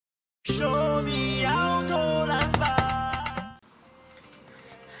Show me how to lamba.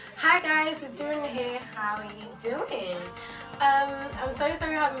 Hi guys, it's Dorinellayoung here. How are you doing? I'm so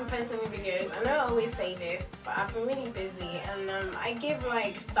sorry I haven't been posting any videos. I know I always say this, but I've been really busy, and I give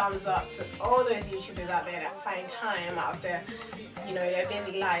like thumbs up to all those YouTubers out there that find time out of their, their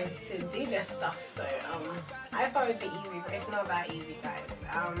busy lives to do their stuff. So I thought it'd be easy, but it's not that easy, guys.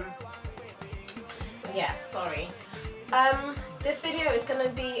 Yeah, sorry. This video is gonna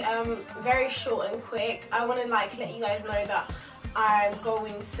be very short and quick. I want to let you guys know that I'm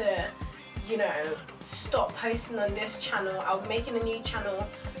going to, stop posting on this channel. I'll be making a new channel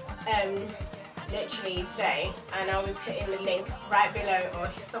literally today, and I'll be putting the link right below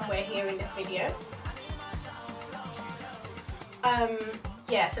or somewhere here in this video.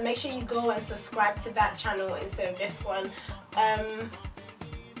 Yeah, so make sure you go and subscribe to that channel instead of this one.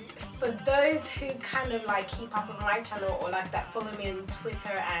 For those who kind of keep up with my channel or that follow me on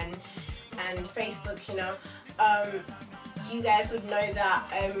Twitter and Facebook, you guys would know that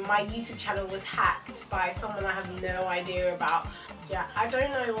my YouTube channel was hacked by someone I have no idea about. Yeah, I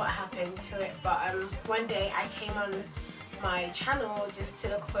don't know what happened to it, but one day I came on my channel just to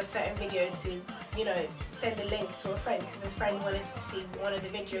look for a certain video to, send a link to a friend, because this friend wanted to see one of the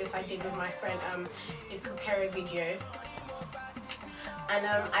videos I did with my friend, the cookery video. And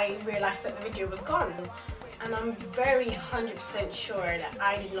I realised that the video was gone, and I'm very 100% sure that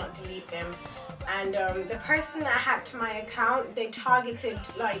I did not delete them. And the person that hacked my account, they targeted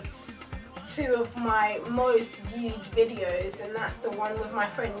two of my most viewed videos, and that's the one with my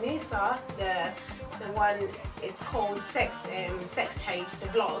friend Musa, the one, it's called Sex Tapes, the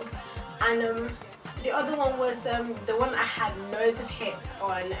vlog, and the other one was the one I had loads of hits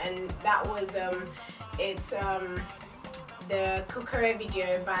on, and that was the cookery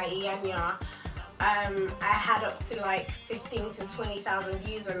video by Iyanya. I had up to 15 to 20,000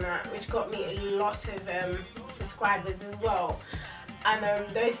 views on that, which got me a lot of subscribers as well. And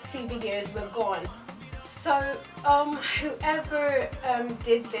those two videos were gone. So whoever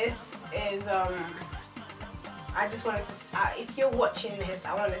did this is I just wanted to, if you're watching this,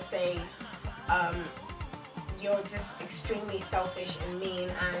 I want to say you're just extremely selfish and mean,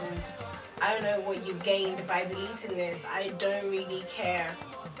 and I don't know what you gained by deleting this. I don't really care,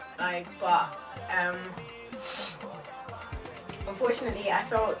 but unfortunately, I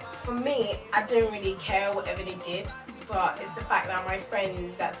felt, for me, I don't really care whatever they did, but it's the fact that my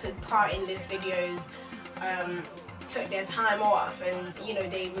friends that took part in these videos took their time off, and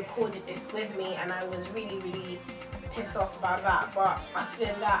they recorded this with me, and I was really pissed off about that. But other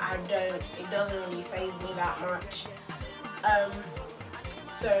than that, it doesn't really faze me that much.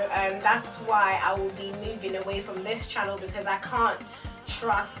 So that's why I will be moving away from this channel, because I can't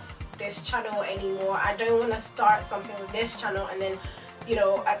trust this channel anymore. I don't want to start something with this channel and then,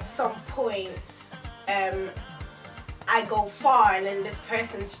 at some point I go far and then this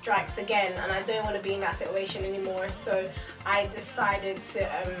person strikes again, and I don't want to be in that situation anymore. So I decided to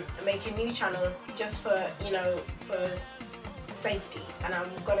make a new channel just for, for safety, and I'm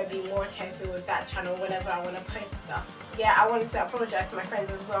gonna be more careful with that channel whenever I want to post stuff. Yeah, I wanted to apologize to my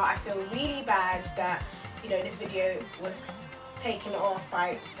friends as well. I feel really bad that, this video was taken off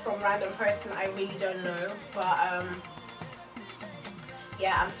by some random person I really don't know, but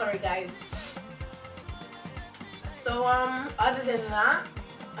yeah, I'm sorry guys. So other than that,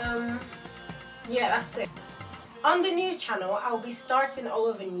 yeah, that's it. On the new channel, I will be starting all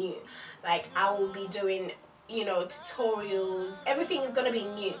over new. I will be doing, tutorials. Everything is gonna be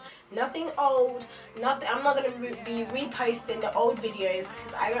new. Nothing old. Nothing. I'm not gonna be reposting the old videos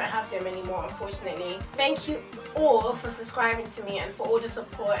because I don't have them anymore, unfortunately. Thank you all for subscribing to me and for all the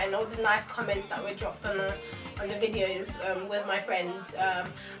support and all the nice comments that were dropped on the videos with my friends.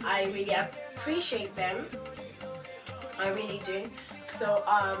 I really appreciate them. I really do. So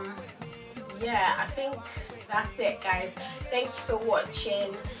yeah, I think that's it, guys. Thank you for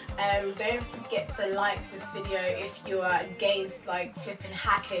watching. Don't forget to like this video if you are against flipping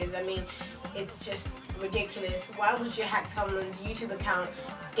hackers. I mean, it's just ridiculous. Why would you hack someone's YouTube account?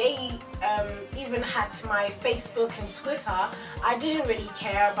 They even hacked my Facebook and Twitter. I didn't really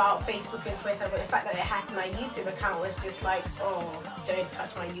care about Facebook and Twitter, but the fact that they hacked my YouTube account was just oh, don't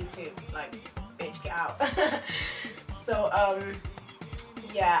touch my YouTube. Bitch, get out. So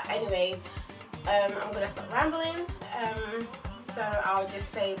yeah, anyway, I'm gonna stop rambling. So I'll just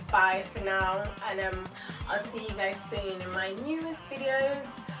say bye for now, and I'll see you guys soon in my newest videos.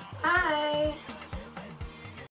 Bye!